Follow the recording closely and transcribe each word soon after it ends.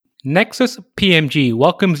Nexus PMG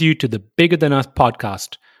welcomes you to the Bigger Than Us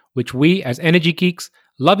podcast, which we as energy geeks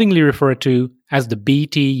lovingly refer to as the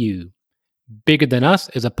BTU. Bigger Than Us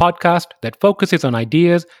is a podcast that focuses on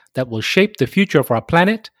ideas that will shape the future of our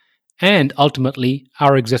planet and ultimately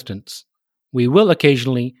our existence. We will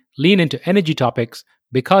occasionally lean into energy topics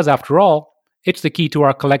because, after all, it's the key to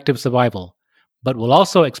our collective survival. But we'll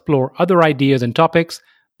also explore other ideas and topics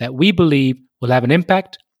that we believe will have an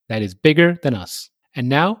impact that is bigger than us. And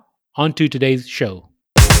now, on to today's show.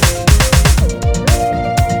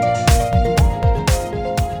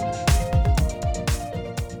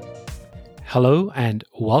 Hello and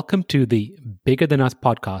welcome to the Bigger Than Us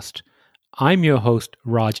podcast. I'm your host,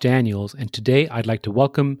 Raj Daniels, and today I'd like to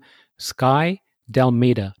welcome Skye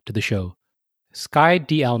D'Almeida to the show. Skye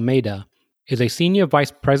D'Almeida is a senior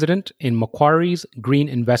vice president in Macquarie's Green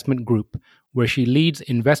Investment Group, where she leads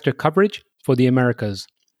investor coverage for the Americas.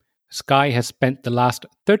 Skye has spent the last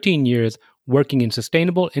 13 years working in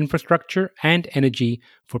sustainable infrastructure and energy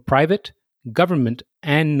for private, government,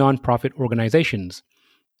 and nonprofit organizations.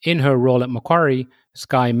 In her role at Macquarie,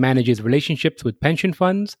 Skye manages relationships with pension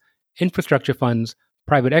funds, infrastructure funds,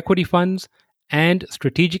 private equity funds, and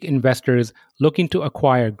strategic investors looking to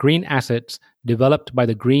acquire green assets developed by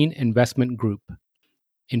the Green Investment Group.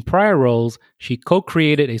 In prior roles, she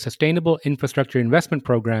co-created a sustainable infrastructure investment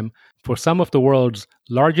program for some of the world's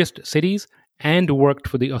largest cities and worked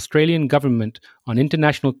for the Australian government on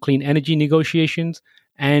international clean energy negotiations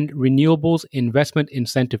and renewables investment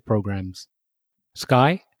incentive programs.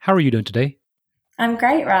 Skye, how are you doing today? I'm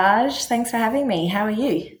great, Raj. Thanks for having me. How are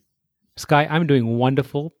you? Skye, I'm doing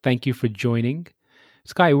wonderful. Thank you for joining.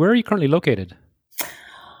 Skye, where are you currently located?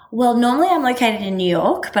 Well, normally I'm located in New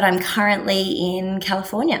York, but I'm currently in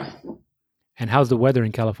California. And how's the weather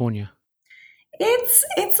in California? It's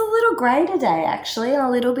a little grey today, actually, and a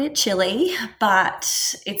little bit chilly,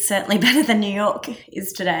 but it's certainly better than New York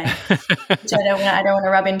is today. Which I don't want to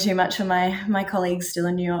rub in too much for my colleagues still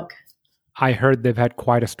in New York. I heard they've had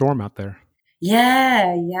quite a storm out there.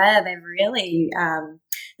 Yeah, they've really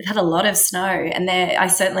they've had a lot of snow, and I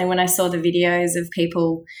certainly, when I saw the videos of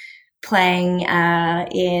people playing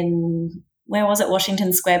in, where was it,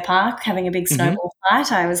 Washington Square Park, having a big snowball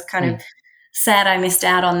fight, I was kind of sad I missed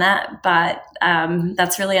out on that, but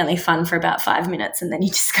that's really only fun for about 5 minutes, and then you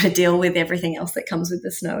just got to deal with everything else that comes with the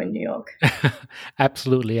snow in New York.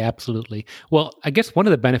 Absolutely. Well, I guess one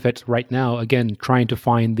of the benefits right now, again, trying to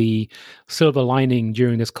find the silver lining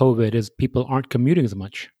during this COVID, is people aren't commuting as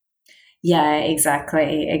much. Yeah,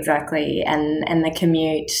 exactly. And the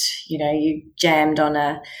commute, you jammed on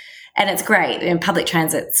and it's great. And public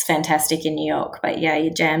transit's fantastic in New York, but yeah,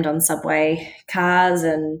 you're jammed on subway cars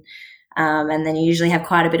and then you usually have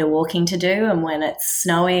quite a bit of walking to do. And when it's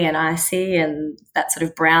snowy and icy and that sort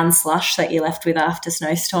of brown slush that you're left with after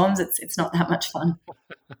snowstorms, it's not that much fun.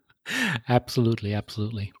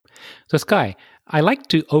 Absolutely. So, Skye, I like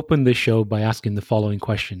to open the show by asking the following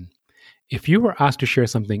question. If you were asked to share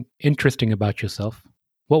something interesting about yourself,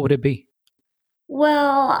 what would it be?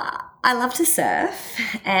 Well, I love to surf,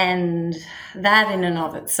 and that in and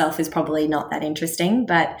of itself is probably not that interesting.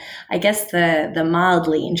 But I guess the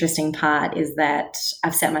mildly interesting part is that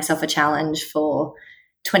I've set myself a challenge for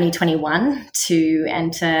 2021 to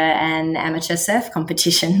enter an amateur surf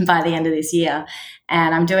competition by the end of this year.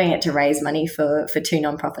 And I'm doing it to raise money for two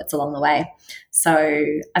nonprofits along the way. So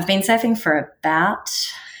I've been surfing for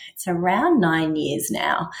it's around 9 years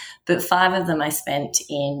now, but 5 of them I spent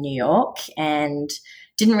in New York and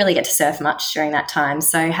didn't really get to surf much during that time.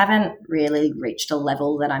 So haven't really reached a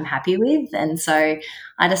level that I'm happy with. And so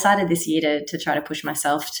I decided this year to try to push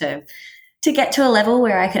myself to get to a level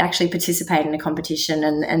where I could actually participate in a competition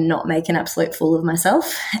and not make an absolute fool of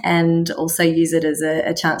myself, and also use it as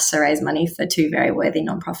a chance to raise money for 2 very worthy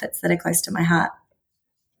nonprofits that are close to my heart.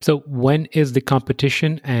 So when is the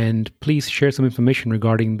competition? And please share some information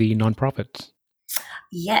regarding the nonprofits.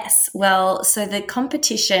 Yes. Well, so the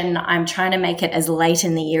competition, I'm trying to make it as late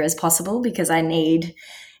in the year as possible because I need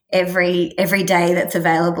every day that's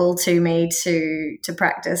available to me to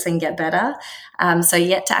practice and get better. So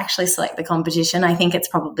yet to actually select the competition, I think it's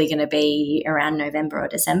probably going to be around November or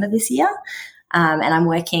December this year. And I'm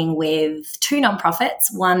working with 2 nonprofits,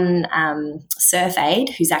 one Surf Aid,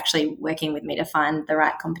 who's actually working with me to find the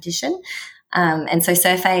right competition. And so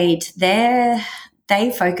Surf Aid,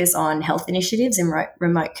 they focus on health initiatives in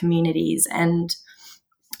remote communities, and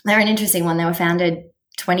they're an interesting one. They were founded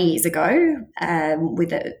 20 years ago.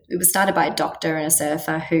 It was started by a doctor and a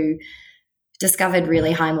surfer who discovered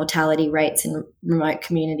really high mortality rates in remote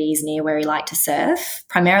communities near where he liked to surf,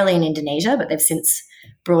 primarily in Indonesia, but they've since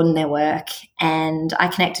broaden their work. And I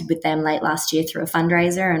connected with them late last year through a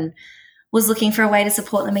fundraiser and was looking for a way to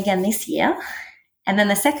support them again this year. And then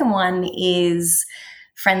the second one is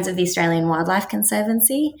Friends of the Australian Wildlife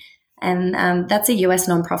Conservancy. And that's a US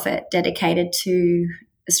nonprofit dedicated to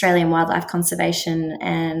Australian wildlife conservation.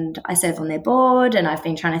 And I serve on their board, and I've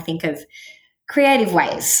been trying to think of creative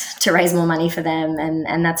ways to raise more money for them.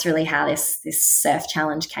 And that's really how this surf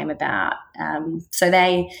challenge came about. So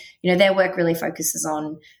their work really focuses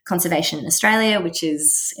on conservation in Australia, which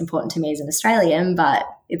is important to me as an Australian, but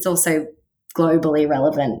it's also globally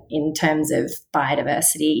relevant in terms of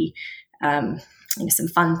biodiversity. Some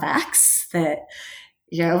fun facts that,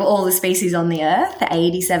 of all the species on the earth,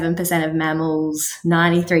 87% of mammals,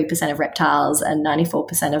 93% of reptiles, and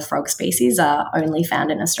 94% of frog species are only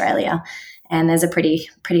found in Australia. And there's a pretty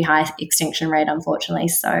high extinction rate, unfortunately.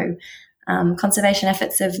 So conservation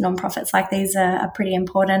efforts of nonprofits like these are pretty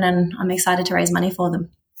important, and I'm excited to raise money for them.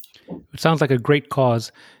 It sounds like a great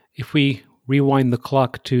cause. If we rewind the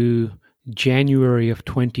clock to January of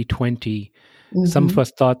 2020, some of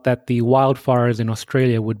us thought that the wildfires in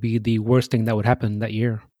Australia would be the worst thing that would happen that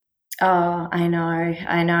year. Oh, I know.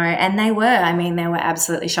 And they were. I mean, they were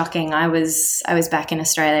absolutely shocking. I was back in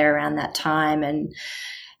Australia around that time, and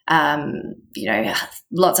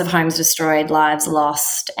lots of homes destroyed, lives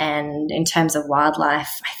lost. And in terms of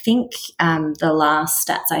wildlife, I think the last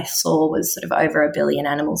stats I saw was sort of over 1 billion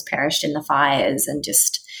animals perished in the fires, and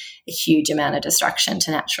just a huge amount of destruction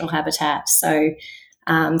to natural habitat. So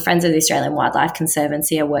Friends of the Australian Wildlife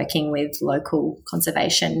Conservancy are working with local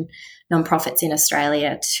conservation nonprofits in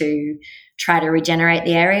Australia to try to regenerate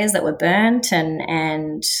the areas that were burnt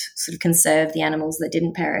and sort of conserve the animals that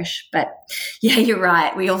didn't perish. But yeah, you're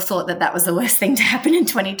right. We all thought that was the worst thing to happen in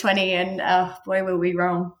 2020, and boy, were we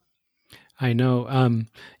wrong. I know.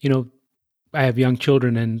 I have young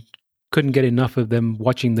children and couldn't get enough of them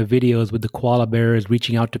watching the videos with the koala bears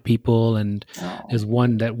reaching out to people. And there's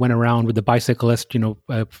one that went around with the bicyclist,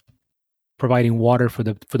 providing water for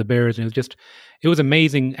the bears. And it was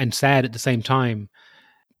amazing and sad at the same time.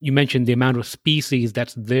 You mentioned the amount of species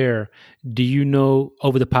that's there. Do you know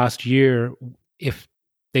over the past year if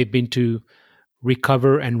they've been to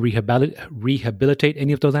recover and rehabilitate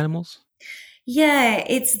any of those animals? Yeah,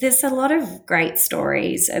 there's a lot of great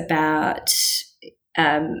stories about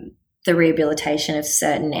the rehabilitation of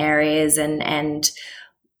certain areas, and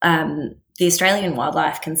the Australian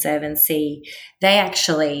Wildlife Conservancy, they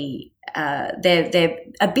actually they're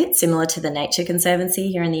a bit similar to the Nature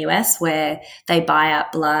Conservancy here in the US, where they buy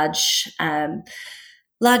up large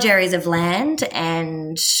areas of land,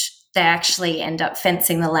 and they actually end up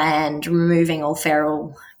fencing the land, removing all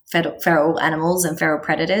feral animals and feral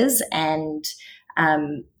predators. And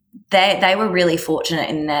they were really fortunate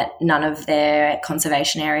in that none of their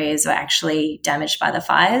conservation areas were actually damaged by the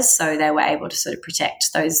fires, so they were able to sort of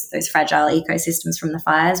protect those fragile ecosystems from the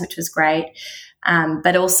fires, which was great.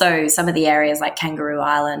 But also some of the areas like Kangaroo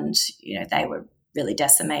Island, they were really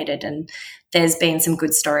decimated, and there's been some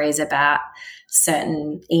good stories about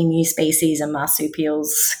certain emu species and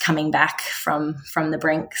marsupials coming back from the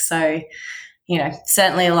brink. So,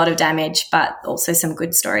 certainly a lot of damage, but also some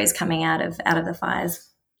good stories coming out of the fires.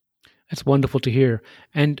 That's wonderful to hear.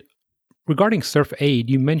 And regarding Surf Aid,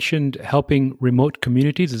 you mentioned helping remote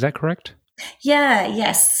communities. Is that correct? Yeah,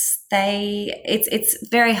 yes. It's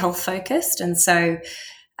very health focused, and so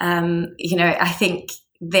I think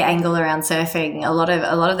the angle around surfing, a lot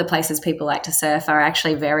of the places people like to surf are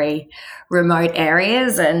actually very remote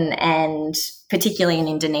areas, and particularly in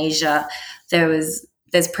Indonesia, there's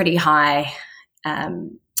pretty high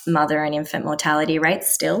mother and infant mortality rates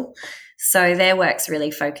still. So their work's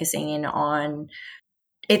really focusing in on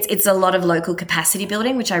it's a lot of local capacity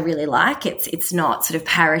building, which I really like. It's not sort of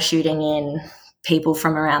parachuting in people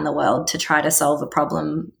from around the world to try to solve a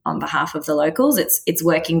problem on behalf of the locals. It's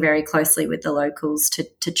working very closely with the locals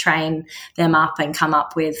to train them up and come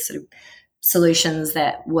up with sort of solutions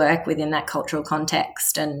that work within that cultural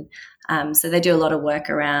context. And so they do a lot of work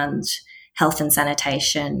around health and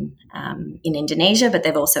sanitation in Indonesia, but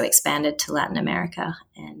they've also expanded to Latin America,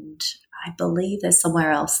 and I believe there's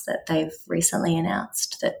somewhere else that they've recently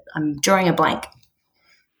announced that I'm drawing a blank.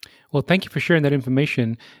 Well, thank you for sharing that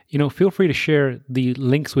information. Feel free to share the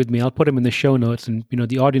links with me. I'll put them in the show notes, and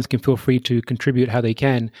the audience can feel free to contribute how they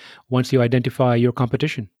can once you identify your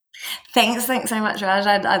competition. Thanks so much, Raj.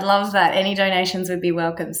 I'd love that. Any donations would be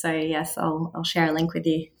welcome. So yes, I'll share a link with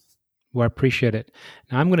you. Well, I appreciate it.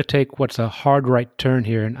 Now I'm going to take what's a hard right turn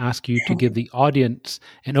here and ask you to give the audience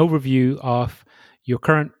an overview of the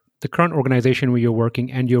current organization where you're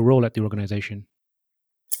working and your role at the organization.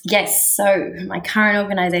 Yes, so my current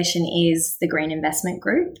organisation is the Green Investment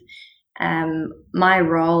Group. My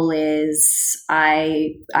role is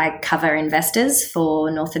I cover investors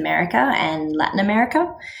for North America and Latin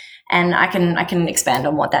America, and I can expand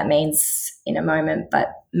on what that means in a moment, but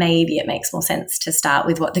maybe it makes more sense to start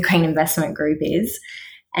with what the Green Investment Group is.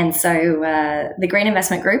 And so the Green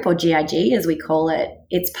Investment Group, or GIG as we call it,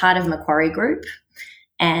 it's part of Macquarie Group.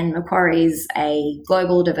 And Macquarie is a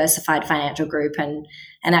global diversified financial group and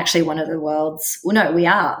actually one of the world's, we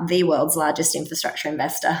are the world's largest infrastructure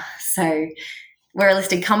investor. So we're a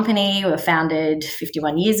listed company. We were founded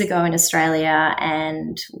 51 years ago in Australia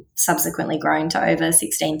and subsequently grown to over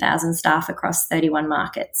 16,000 staff across 31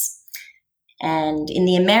 markets. And in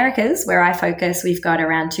the Americas, where I focus, we've got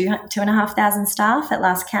around 2,500 staff at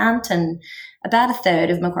last count, and about a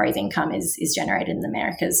third of Macquarie's income is generated in the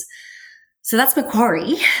Americas. So that's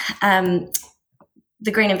Macquarie.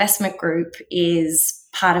 The Green Investment Group is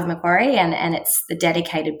part of Macquarie, and it's the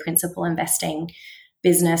dedicated principal investing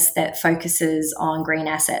business that focuses on green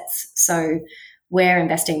assets. So we're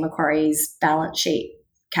investing Macquarie's balance sheet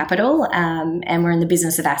capital, and we're in the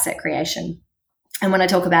business of asset creation. And when I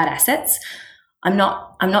talk about assets, I'm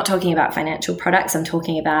not talking about financial products. I'm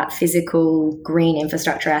talking about physical green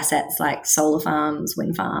infrastructure assets like solar farms,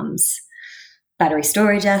 wind farms, battery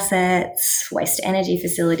storage assets, waste to energy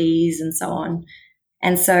facilities, and so on.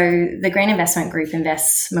 And so the Green Investment Group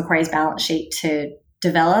invests Macquarie's balance sheet to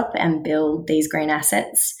develop and build these green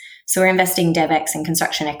assets. So we're investing DevEx and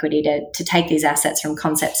construction equity to take these assets from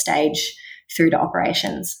concept stage through to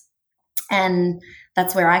operations. And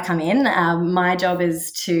that's where I come in. My job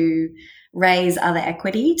is to raise other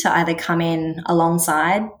equity to either come in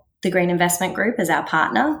alongside the Green Investment Group as our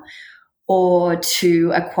partner, or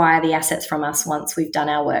to acquire the assets from us once we've done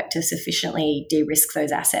our work to sufficiently de-risk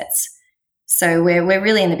those assets. So we're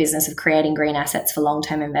really in the business of creating green assets for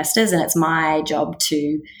long-term investors, and it's my job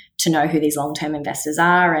to know who these long-term investors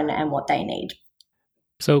are and what they need.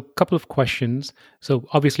 So a couple of questions. So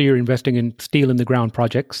obviously you're investing in steel in the ground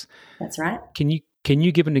projects. That's right. Can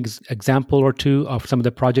you give an example or two of some of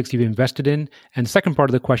the projects you've invested in? And the second part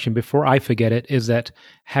of the question, before I forget it, is that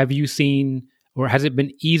have you seen, or has it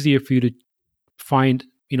been easier for you to find,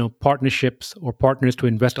 partnerships or partners to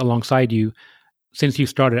invest alongside you since you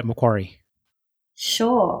started at Macquarie?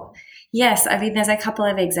 Sure. Yes. I mean, there's a couple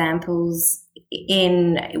of examples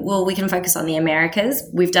we can focus on the Americas.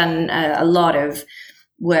 We've done a lot of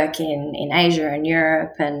work in Asia and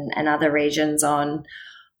Europe and other regions on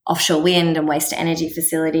offshore wind and waste to energy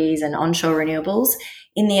facilities and onshore renewables.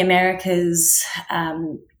 In the Americas,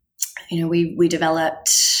 we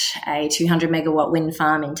developed a 200 megawatt wind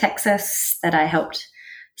farm in Texas that I helped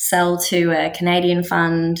sell to a Canadian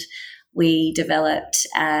fund. We developed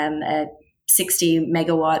a 60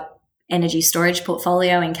 megawatt energy storage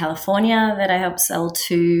portfolio in California that I helped sell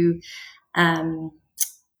to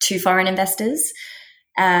foreign investors.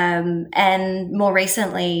 And more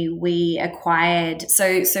recently, we acquired,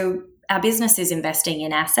 so our business is investing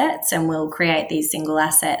in assets, and we'll create these single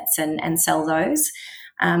assets and sell those.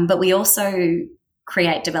 But we also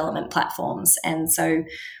create development platforms. And so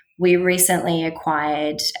we recently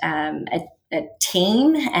acquired a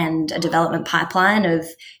team and a development pipeline of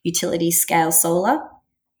utility scale solar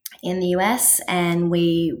in the US, and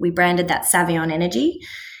we branded that Savion Energy.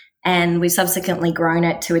 And we've subsequently grown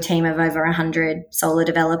it to a team of over 100 solar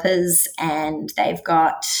developers, and they've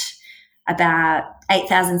got about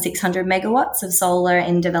 8,600 megawatts of solar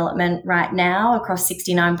in development right now across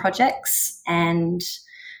 69 projects, and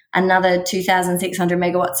another 2,600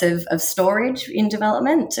 megawatts of storage in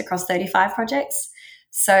development across 35 projects.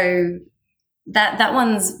 So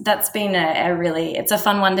that's been it's a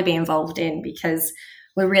fun one to be involved in, because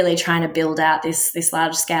we're really trying to build out this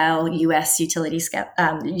large scale US utility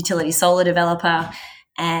solar developer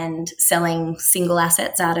and selling single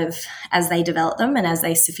assets out of as they develop them, and as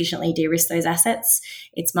they sufficiently de-risk those assets,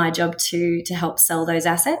 it's my job to help sell those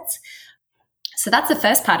assets. So that's the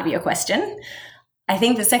first part of your question. I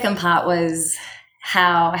think the second part was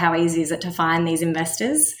how easy is it to find these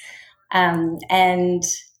investors? And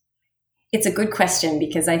it's a good question,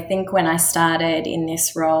 because I think when I started in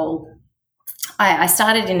this role, I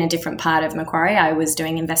started in a different part of Macquarie. I was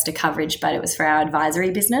doing investor coverage, but it was for our advisory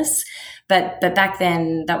business. But back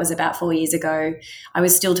then, that was about 4 years ago, I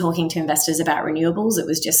was still talking to investors about renewables. It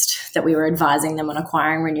was just that we were advising them on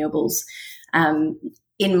acquiring renewables.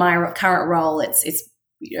 In my current role, it's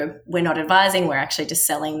we're not advising, we're actually just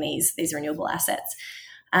selling these renewable assets.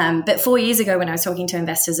 But 4 years ago, when I was talking to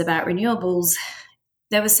investors about renewables,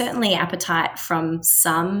 there was certainly appetite from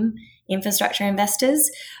some infrastructure investors,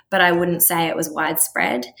 but I wouldn't say it was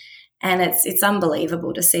widespread. And it's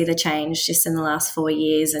unbelievable to see the change just in the last 4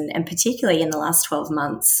 years, and particularly in the last 12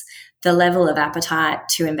 months. The level of appetite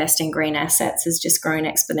to invest in green assets has just grown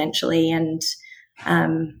exponentially, and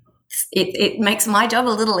it makes my job a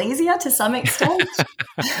little easier to some extent,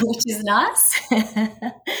 which is nice.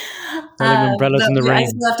 Holding umbrellas in the rain. I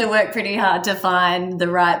still have to work pretty hard to find the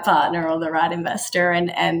right partner or the right investor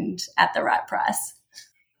and at the right price.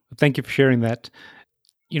 Thank you for sharing that.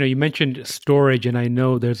 You mentioned storage, and I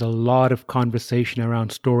know there's a lot of conversation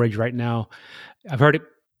around storage right now. I've heard it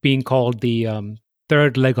being called the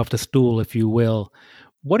third leg of the stool, if you will.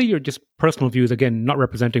 What are your just personal views, again, not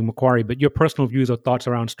representing Macquarie, but your personal views or thoughts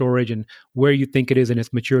around storage and where you think it is in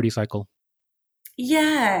its maturity cycle?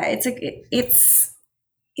 Yeah, it's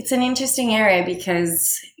an interesting area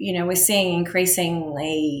because, we're seeing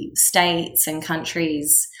increasingly states and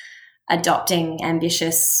countries adopting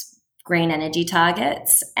ambitious green energy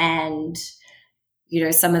targets, and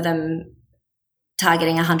some of them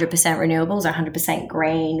targeting 100% renewables or 100%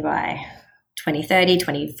 green by 2030,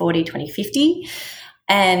 2040, 2050.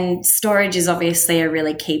 And storage is obviously a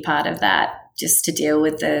really key part of that, just to deal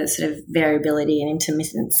with the sort of variability and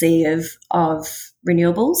intermittency of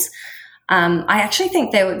renewables. I actually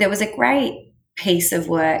think there was a great piece of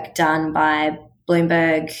work done by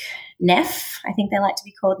Bloomberg NEF, I think they like to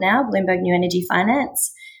be called now, Bloomberg New Energy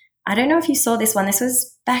Finance. I don't know if you saw this one. This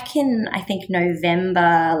was back in, I think,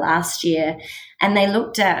 November last year, and they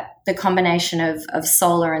looked at the combination of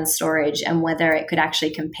solar and storage and whether it could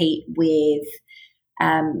actually compete with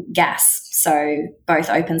gas, so both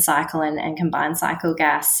open cycle and combined cycle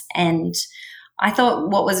gas. And I thought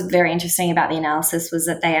what was very interesting about the analysis was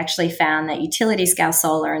that they actually found that utility scale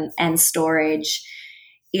solar and storage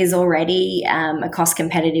is already a cost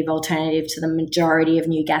competitive alternative to the majority of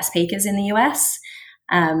new gas peakers in the US.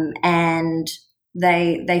 And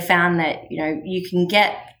they found that, you can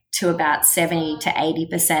get to about 70 to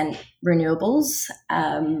 80% renewables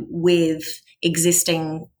with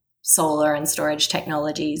existing solar and storage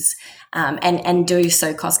technologies, and do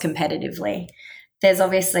so cost competitively. There's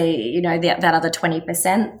obviously, that other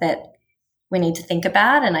 20% that we need to think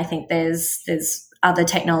about, and I think there's other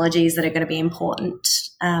technologies that are going to be important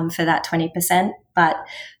for that 20%. But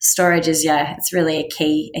storage is, it's really a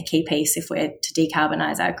key piece if we're to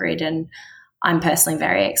decarbonise our grid. And I'm personally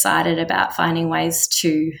very excited about finding ways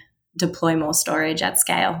to deploy more storage at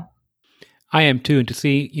scale. I am too, and to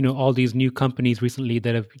see all these new companies recently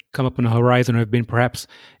that have come up on the horizon or have been perhaps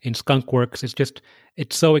in skunkworks,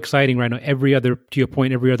 it's so exciting right now. To your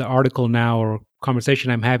point, every other article now or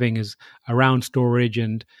conversation I'm having is around storage.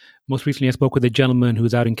 And most recently, I spoke with a gentleman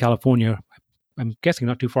who's out in California. I'm guessing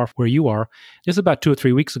not too far from where you are, just about 2 or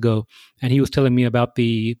 3 weeks ago, and he was telling me about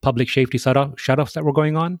the public safety shutoffs that were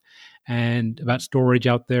going on, and about storage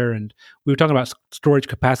out there. And we were talking about storage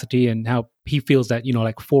capacity and how he feels that,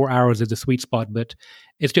 like 4 hours is the sweet spot. But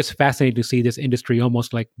it's just fascinating to see this industry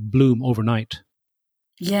almost like bloom overnight.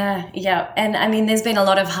 Yeah. And I mean, there's been a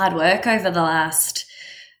lot of hard work over the last,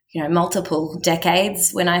 multiple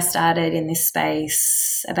decades. When I started in this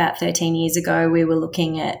space about 13 years ago, we were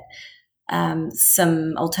looking at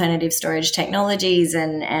some alternative storage technologies,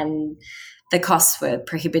 and the costs were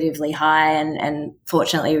prohibitively high, and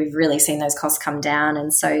fortunately we've really seen those costs come down,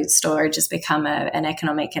 and so storage has become an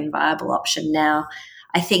economic and viable option now.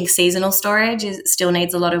 I think seasonal storage still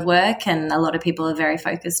needs a lot of work, and a lot of people are very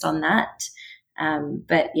focused on that.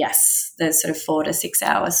 But yes, the sort of 4 to 6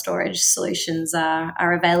 hour storage solutions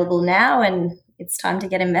are available now, and it's time to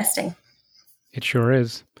get investing. It sure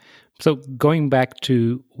is. So going back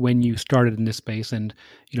to when you started in this space, and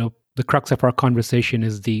the crux of our conversation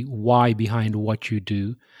is the why behind what you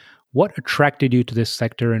do. What attracted you to this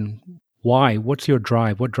sector, and why? What's your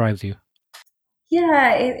drive? What drives you?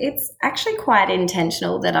 Yeah, it's actually quite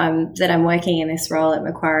intentional that I'm working in this role at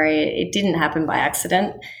Macquarie. It didn't happen by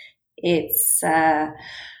accident. It's like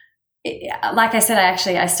I said,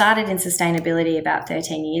 I started in sustainability about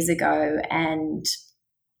 13 years ago, and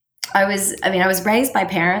I was raised by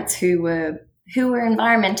parents who were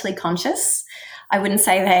environmentally conscious. I wouldn't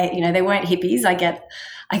say they weren't hippies. I get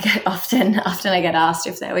often I get asked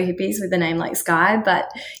if they were hippies with a name like Sky, but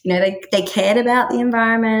they cared about the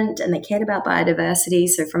environment and they cared about biodiversity.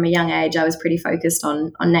 So from a young age, I was pretty focused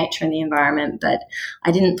on nature and the environment, but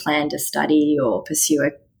I didn't plan to study or pursue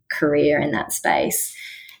a career in that space.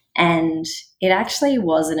 And it actually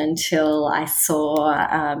wasn't until I saw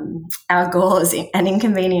Al Gore's An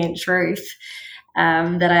Inconvenient Truth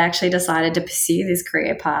that I actually decided to pursue this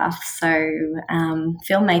career path. So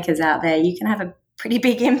filmmakers out there, you can have a pretty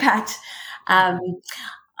big impact.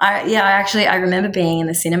 I remember being in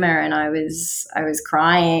the cinema and I was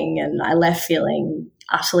crying, and I left feeling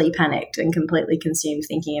utterly panicked and completely consumed,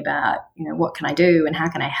 thinking about, what can I do and how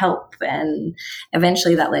can I help? And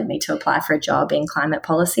eventually that led me to apply for a job in climate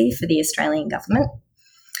policy for the Australian government.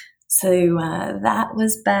 So that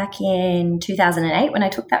was back in 2008 when I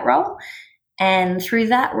took that role. And through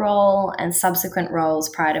that role and subsequent roles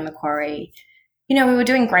prior to Macquarie, we were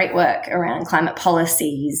doing great work around climate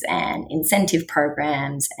policies and incentive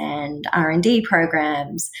programs and R&D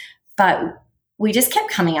programs, but we just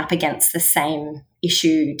kept coming up against the same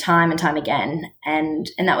issue time and time again. And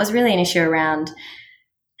that was really an issue around,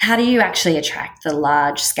 how do you actually attract the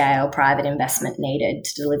large-scale private investment needed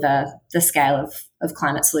to deliver the scale of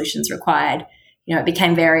climate solutions required? It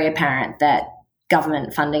became very apparent that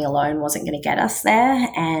government funding alone wasn't going to get us there,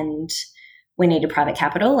 and we needed private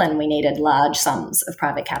capital, and we needed large sums of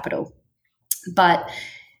private capital. But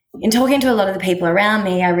in talking to a lot of the people around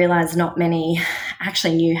me, I realised not many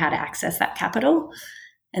actually knew how to access that capital.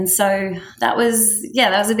 And so that was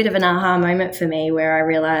a bit of an aha moment for me, where I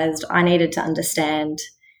realised I needed to understand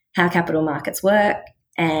how capital markets work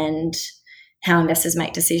and how investors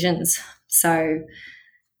make decisions. So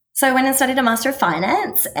I went and studied a Master of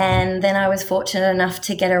Finance, and then I was fortunate enough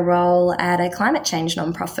to get a role at a climate change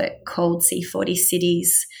nonprofit called C40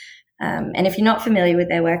 Cities. And if you're not familiar with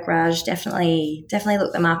their work, Raj, definitely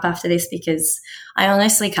look them up after this, because I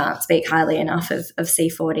honestly can't speak highly enough of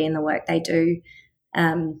C40 and the work they do.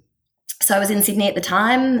 So I was in Sydney at the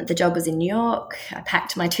time. The job was in New York. I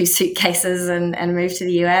packed my 2 suitcases and moved to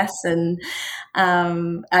the US. And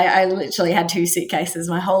I literally had 2 suitcases.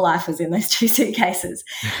 My whole life was in those 2 suitcases.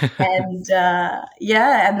 And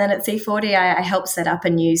and then at C40, I helped set up a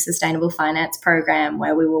new sustainable finance program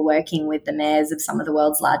where we were working with the mayors of some of the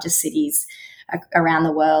world's largest cities around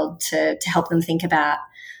the world to help them think about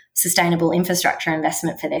sustainable infrastructure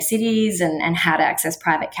investment for their cities and how to access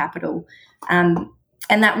private capital.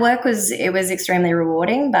 And that work was extremely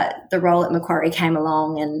rewarding, but the role at Macquarie came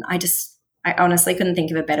along, and I honestly couldn't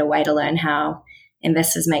think of a better way to learn how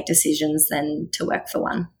investors make decisions than to work for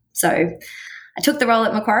one. So I took the role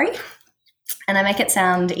at Macquarie, and I make it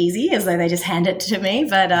sound easy as though they just hand it to me,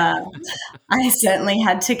 but I certainly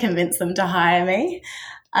had to convince them to hire me.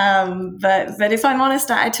 But if I'm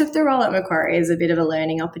honest, I took the role at Macquarie as a bit of a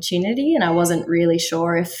learning opportunity, and I wasn't really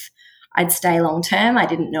sure if I'd stay long term. I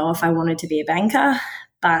didn't know if I wanted to be a banker,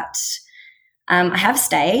 but I have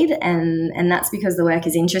stayed, and that's because the work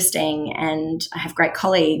is interesting, and I have great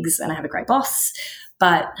colleagues, and I have a great boss.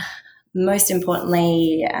 But most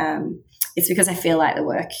importantly, it's because I feel like the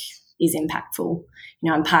work is impactful.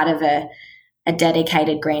 I'm part of a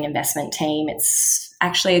dedicated green investment team. It's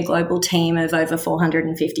actually a global team of over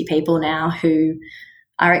 450 people now who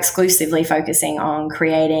are exclusively focusing on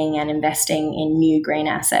creating and investing in new green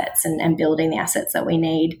assets and building the assets that we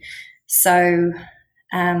need. So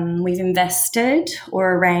we've invested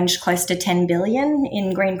or arranged close to 10 billion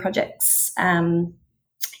in green projects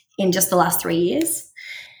in just the last 3 years.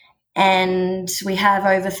 And we have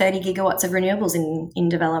over 30 gigawatts of renewables in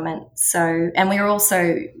development. So, and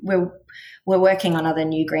we're working on other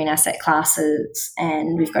new green asset classes,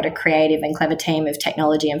 and we've got a creative and clever team of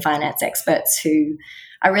technology and finance experts who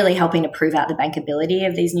are really helping to prove out the bankability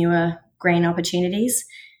of these newer green opportunities.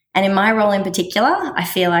 And in my role in particular, I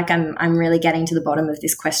feel like I'm really getting to the bottom of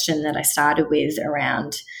this question that I started with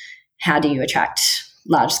around how do you attract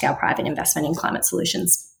large-scale private investment in climate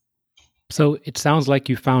solutions. So it sounds like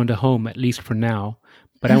you found a home, at least for now.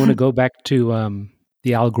 But I want to go back to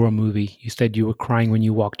the Al Gore movie. You said you were crying when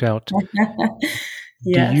you walked out.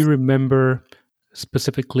 Yes. Do you remember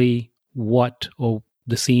specifically what or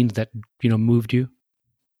the scenes that moved you?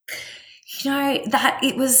 That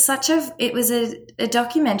it was a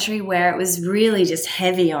documentary where it was really just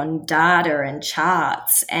heavy on data and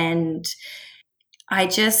charts, and I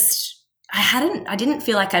didn't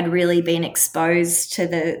feel like I'd really been exposed to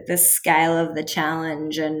the scale of the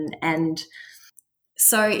challenge, and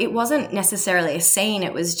so it wasn't necessarily a scene.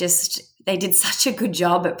 It was just they did such a good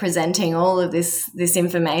job at presenting all of this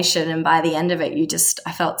information, and by the end of it,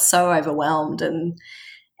 I felt so overwhelmed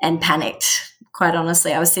and panicked. Quite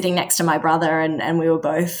honestly, I was sitting next to my brother, and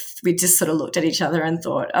we just sort of looked at each other and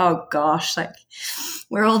thought, oh gosh, like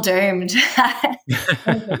we're all doomed.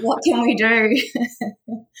 What can we do?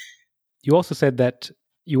 You also said that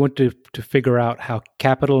you want to figure out how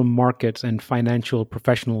capital markets and financial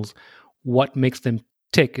professionals, what makes them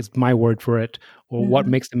tick is my word for it, or what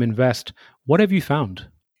makes them invest. What have you found?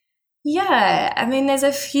 Yeah, I mean, there's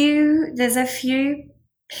a few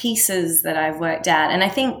pieces that I've worked out, and I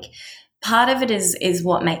think part of it is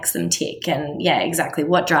what makes them tick, and yeah, exactly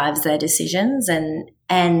what drives their decisions,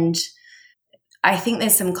 and I think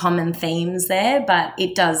there's some common themes there, but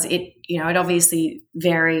it obviously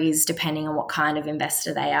varies depending on what kind of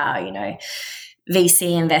investor they are.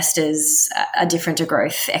 VC investors are different to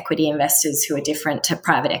growth equity investors, who are different to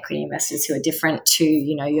private equity investors, who are different to,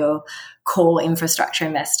 your core infrastructure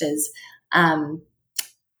investors.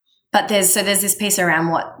 But there's this piece around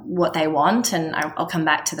what they want, and I'll come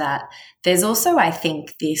back to that. There's also, I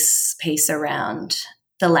think, this piece around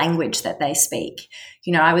the language that they speak.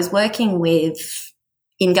 I was working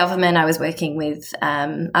in government, I was working with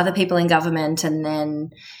other people in government, and then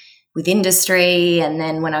with industry. And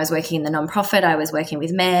then when I was working in the nonprofit, I was working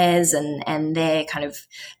with mayors and their kind of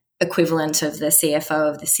equivalent of the CFO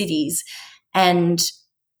of the cities. And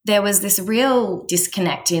there was this real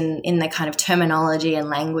disconnect in the kind of terminology and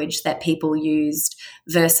language that people used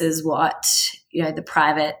versus what, the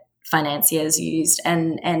private financiers used.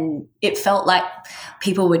 And it felt like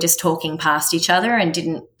people were just talking past each other and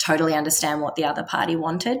didn't totally understand what the other party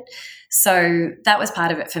wanted. So that was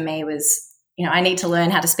part of it for me was, I need to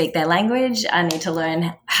learn how to speak their language. I need to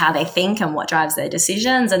learn how they think and what drives their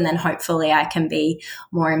decisions. And then hopefully I can be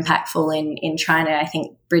more impactful in trying to, I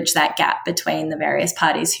think, bridge that gap between the various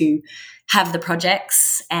parties who have the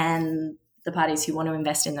projects and the parties who want to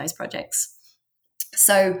invest in those projects.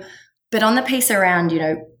 So, but on the piece around,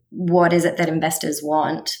 what is it that investors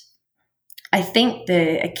want? I think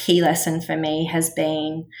a key lesson for me has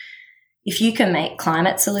been, if you can make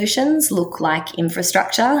climate solutions look like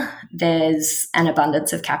infrastructure, there's an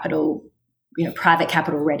abundance of capital, private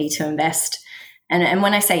capital ready to invest. And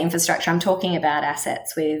when I say infrastructure, I'm talking about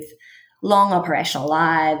assets with long operational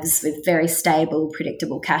lives, with very stable,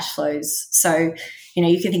 predictable cash flows. So,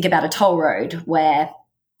 you can think about a toll road where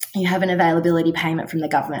you have an availability payment from the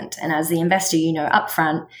government. And as the investor,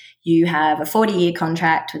 upfront, you have a 40-year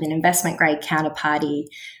contract with an investment-grade counterparty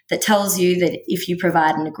that tells you that if you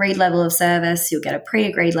provide an agreed level of service, you'll get a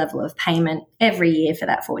pre-agreed level of payment every year for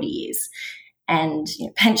that 40 years. And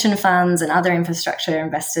pension funds and other infrastructure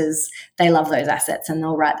investors, they love those assets and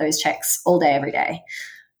they'll write those checks all day, every day.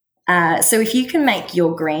 So if you can make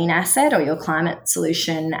your green asset or your climate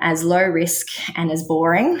solution as low risk and as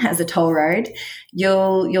boring as a toll road,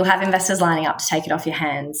 you'll have investors lining up to take it off your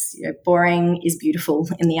hands. Boring is beautiful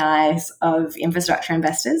in the eyes of infrastructure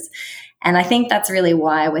investors. And I think that's really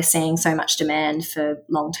why we're seeing so much demand for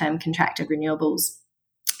long-term contracted renewables.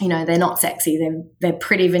 They're not sexy. They're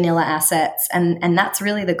pretty vanilla assets. And that's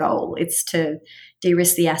really the goal. It's to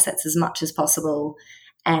de-risk the assets as much as possible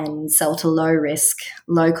and sell to low risk,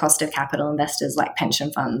 low cost of capital investors like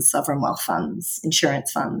pension funds, sovereign wealth funds,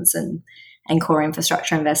 insurance funds, and core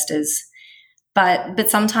infrastructure investors. But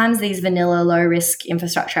sometimes these vanilla low risk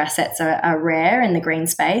infrastructure assets are rare in the green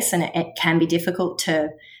space, and it can be difficult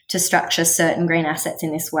to structure certain green assets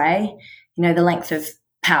in this way. The length of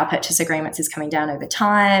power purchase agreements is coming down over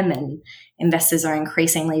time, and investors are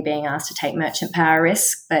increasingly being asked to take merchant power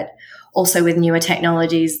risk. But also with newer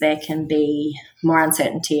technologies, there can be more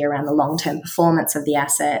uncertainty around the long-term performance of the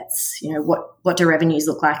assets. What do revenues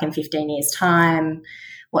look like in 15 years' time?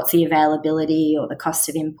 What's the availability or the cost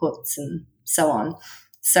of inputs and so on?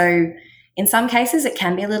 So in some cases, it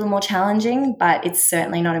can be a little more challenging, but it's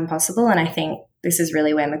certainly not impossible. And I think this is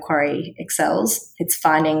really where Macquarie excels. It's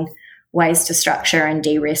finding ways to structure and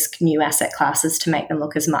de-risk new asset classes to make them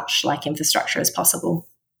look as much like infrastructure as possible.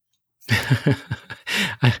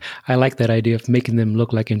 I like that idea of making them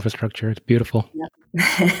look like infrastructure. It's beautiful. Yep.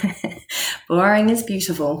 Boring is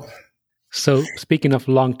beautiful. So speaking of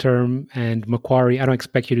long-term and Macquarie, I don't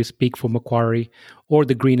expect you to speak for Macquarie or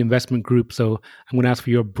the Green Investment Group. So I'm going to ask for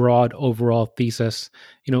your broad overall thesis.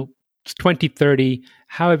 It's 2030.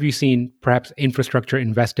 How have you seen perhaps infrastructure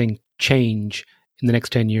investing change in the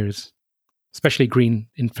next 10 years, especially green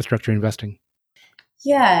infrastructure investing?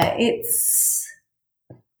 Yeah, it's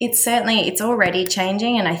already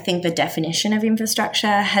changing, and I think the definition of infrastructure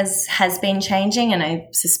has been changing, and I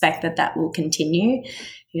suspect that will continue.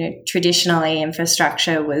 Traditionally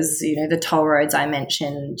infrastructure was, the toll roads I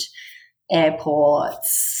mentioned,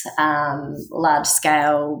 airports, large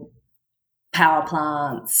scale power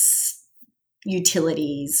plants,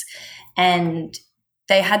 utilities, and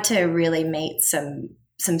they had to really meet some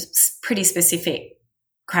pretty specific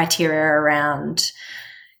criteria around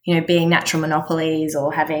being natural monopolies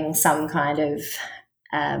or having some kind of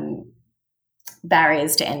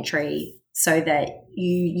barriers to entry, so that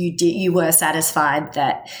you were satisfied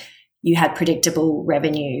that you had predictable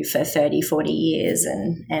revenue for 30, 40 years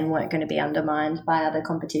and weren't going to be undermined by other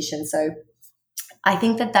competition. So I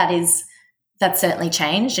think that is that's certainly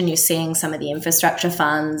changed, and you're seeing some of the infrastructure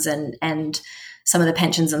funds and some of the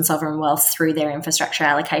pensions and sovereign wealth through their infrastructure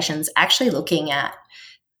allocations actually looking at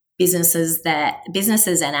businesses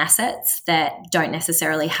and assets that don't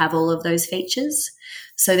necessarily have all of those features.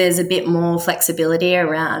 So there's a bit more flexibility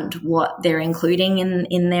around what they're including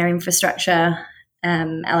in their infrastructure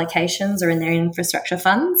allocations or in their infrastructure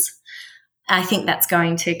funds. I think that's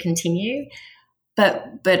going to continue.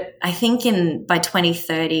 But I think by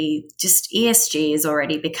 2030, just ESG has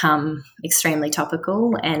already become extremely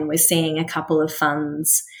topical, and we're seeing a couple of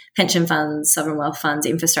funds, pension funds, sovereign wealth funds,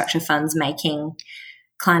 infrastructure funds making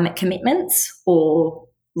climate commitments or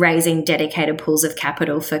raising dedicated pools of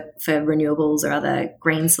capital for renewables or other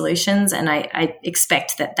green solutions. And I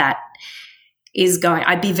expect that is going –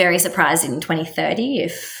 I'd be very surprised in 2030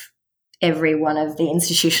 if every one of the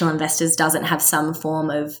institutional investors doesn't have some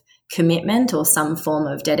form of commitment or some form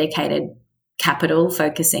of dedicated capital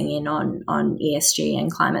focusing in on ESG and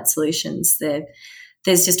climate solutions.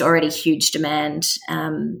 There's just already huge demand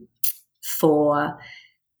for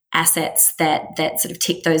assets that sort of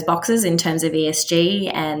tick those boxes in terms of ESG,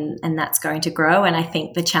 and that's going to grow. And I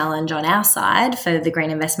think the challenge on our side for the Green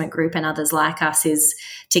Investment Group and others like us is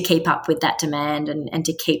to keep up with that demand and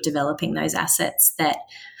to keep developing those assets that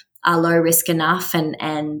are low risk enough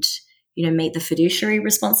and meet the fiduciary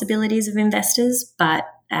responsibilities of investors, but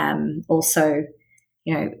also,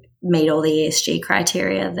 meet all the ESG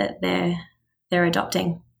criteria that they're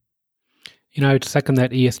adopting. I would second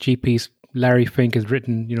that ESG piece. Larry Fink has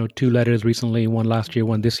written, 2 letters recently, one last year,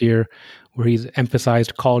 one this year, where he's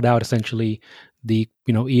called out essentially the,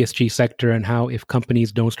 ESG sector and how if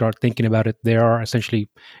companies don't start thinking about it, they are essentially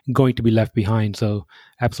going to be left behind. So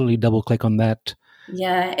absolutely double click on that.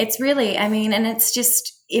 Yeah, it's really, and it's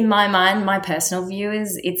just, in my mind, my personal view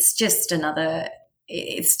is it's just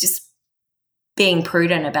being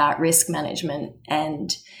prudent about risk management.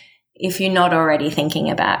 And if you're not already thinking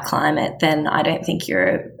about climate, then I don't think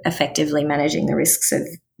you're effectively managing the risks of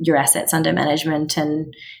your assets under management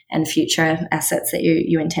and future assets that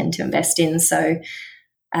you intend to invest in. So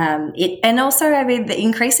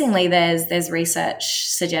increasingly there's research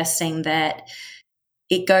suggesting that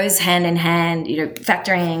it goes hand in hand.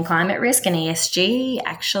 Factoring in climate risk and ESG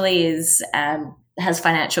actually has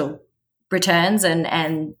financial returns,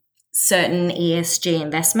 and certain ESG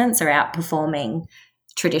investments are outperforming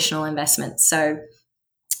traditional investments. So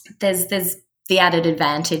there's the added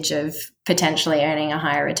advantage of potentially earning a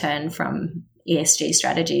higher return from ESG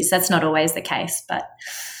strategies. That's not always the case, but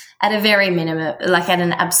at a very minimum, like at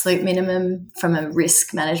an absolute minimum from a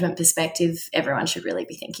risk management perspective, everyone should really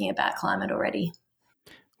be thinking about climate already.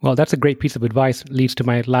 Well, that's a great piece of advice. Leads to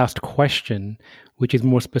my last question, which is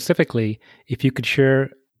more specifically, if you could share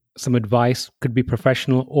some advice, could be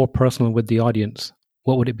professional or personal, with the audience,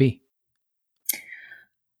 what would it be?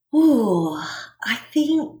 Oh, I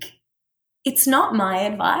think it's not my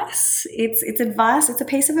advice. It's advice. It's a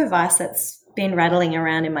piece of advice that's been rattling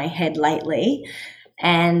around in my head lately,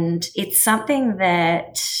 and it's something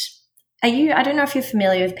that I don't know if you're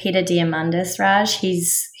familiar with Peter Diamandis, Raj.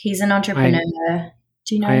 He's an entrepreneur.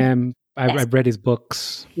 Do you know? I am. Yes. I've read his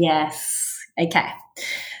books. Yes. Okay.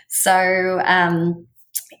 So,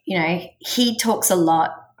 he talks a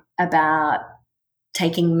lot about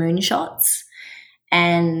taking moonshots.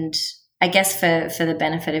 And I guess for the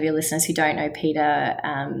benefit of your listeners who don't know Peter,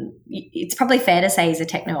 it's probably fair to say he's a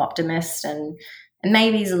techno-optimist, and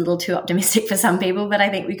maybe he's a little too optimistic for some people, but I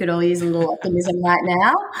think we could all use a little optimism right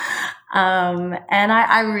now. And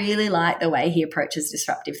I really like the way he approaches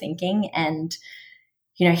disruptive thinking. And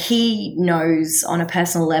he knows on a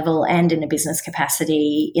personal level and in a business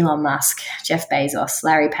capacity Elon Musk, Jeff Bezos,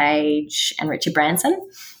 Larry Page, and Richard Branson.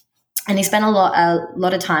 And he spent a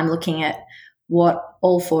lot of time looking at what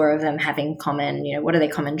all 4 of them have in common, what are their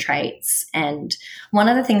common traits. And one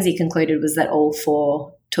of the things he concluded was that all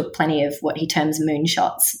 4 took plenty of what he terms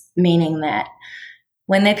moonshots, meaning that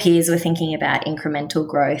when their peers were thinking about incremental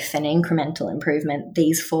growth and incremental improvement,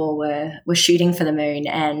 these 4 were shooting for the moon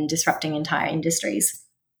and disrupting entire industries.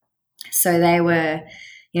 So they were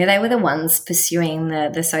the ones pursuing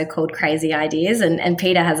the so-called crazy ideas. And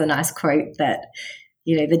Peter has a nice quote that,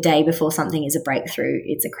 the day before something is a breakthrough,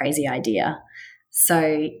 it's a crazy idea.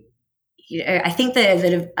 So, I think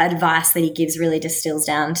the advice that he gives really distills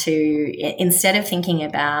down to, instead of thinking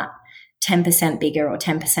about 10% bigger or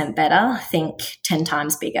 10% better, think 10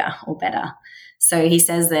 times bigger or better. So he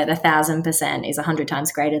says that 1,000% is 100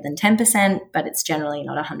 times greater than 10%, but it's generally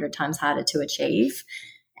not 100 times harder to achieve.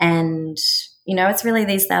 And, it's really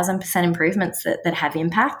these 1,000% improvements that have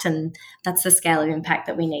impact, and that's the scale of impact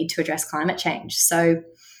that we need to address climate change. So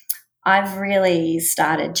I've really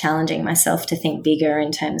started challenging myself to think bigger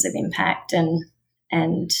in terms of impact,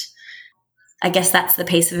 and I guess that's the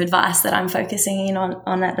piece of advice that I'm focusing in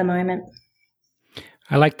on at the moment.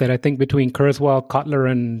 I like that. I think between Kurzweil,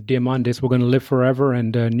 Kotler, and Diamandis, we're going to live forever,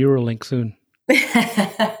 and Neuralink soon.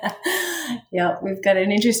 Yeah, we've got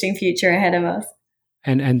an interesting future ahead of us.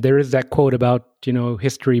 And there is that quote about,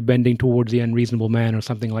 history bending towards the unreasonable man or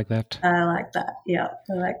something like that. I like that. Yeah,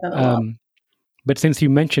 I like that a lot. But since you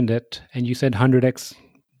mentioned it and you said 100x,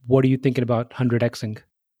 what are you thinking about 100xing?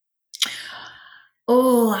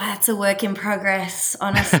 Oh, that's a work in progress,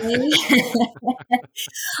 honestly.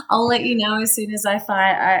 I'll let you know as soon as I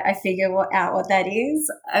figure out what that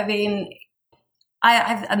is. I mean,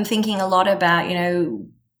 I'm thinking a lot about,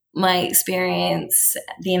 my experience,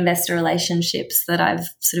 the investor relationships that I've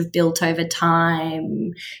sort of built over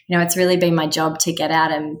time. It's really been my job to get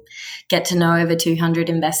out and get to know over 200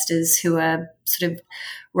 investors who are sort of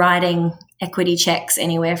writing equity checks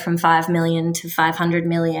anywhere from 5 million to 500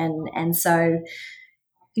 million. And so,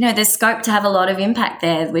 there's scope to have a lot of impact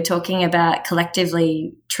there. We're talking about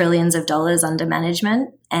collectively trillions of dollars under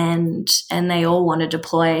management, and they all want to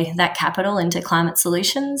deploy that capital into climate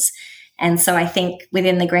solutions. And so I think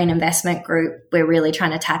within the Green Investment Group, we're really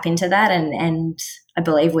trying to tap into that, and I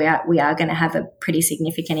believe we are going to have a pretty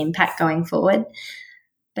significant impact going forward.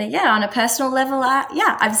 But yeah, on a personal level,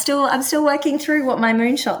 I'm still working through what my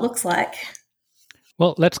moonshot looks like.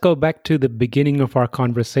 Well, let's go back to the beginning of our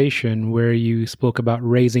conversation where you spoke about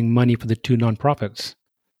raising money for the 2 nonprofits.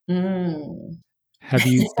 Have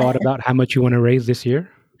you thought about how much you want to raise this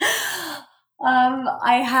year?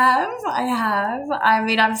 I have. I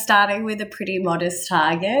mean, I'm starting with a pretty modest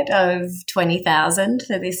target of 20,000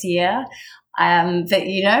 for this year. But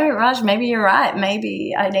Raj, maybe you're right.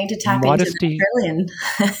 Maybe I need to tap into the trillion.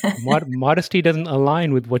 Modesty doesn't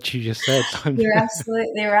align with what you just said. You're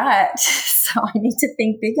absolutely right. So I need to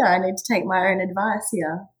think bigger. I need to take my own advice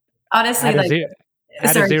here. Honestly,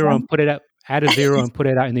 add a zero and put it out. Add a zero and put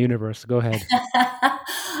it out in the universe. Go ahead.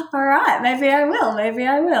 All right. Maybe I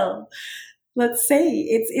will. Let's see.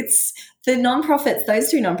 It's the nonprofits,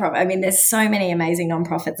 those 2 nonprofits. I mean, there's so many amazing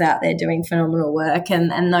nonprofits out there doing phenomenal work,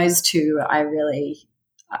 and those 2 I really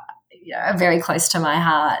are very close to my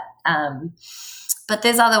heart. But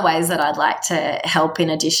there's other ways that I'd like to help in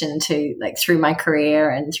addition to through my career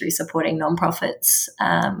and through supporting nonprofits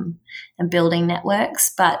and building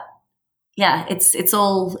networks. But yeah, it's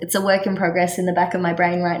a work in progress in the back of my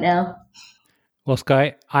brain right now. Well,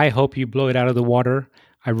 Sky, I hope you blow it out of the water.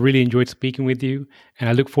 I really enjoyed speaking with you, and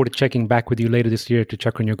I look forward to checking back with you later this year to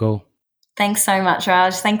check on your goal. Thanks so much,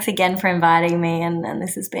 Raj. Thanks again for inviting me, and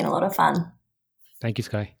this has been a lot of fun. Thank you,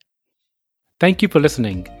 Sky. Thank you for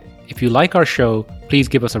listening. If you like our show, please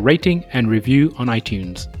give us a rating and review on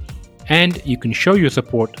iTunes. And you can show your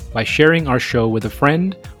support by sharing our show with a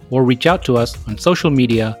friend or reach out to us on social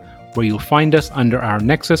media, where you'll find us under our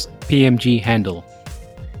Nexus PMG handle.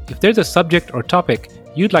 If there's a subject or topic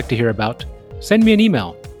you'd like to hear about, send me an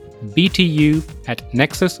email,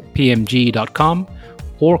 btu@nexuspmg.com,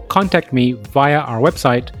 or contact me via our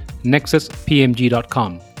website,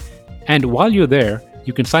 nexuspmg.com. And while you're there,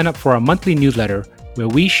 you can sign up for our monthly newsletter where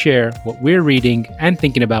we share what we're reading and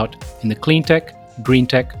thinking about in the clean tech, green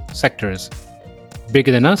tech sectors.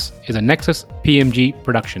 Bigger Than Us is a Nexus PMG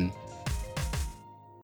production.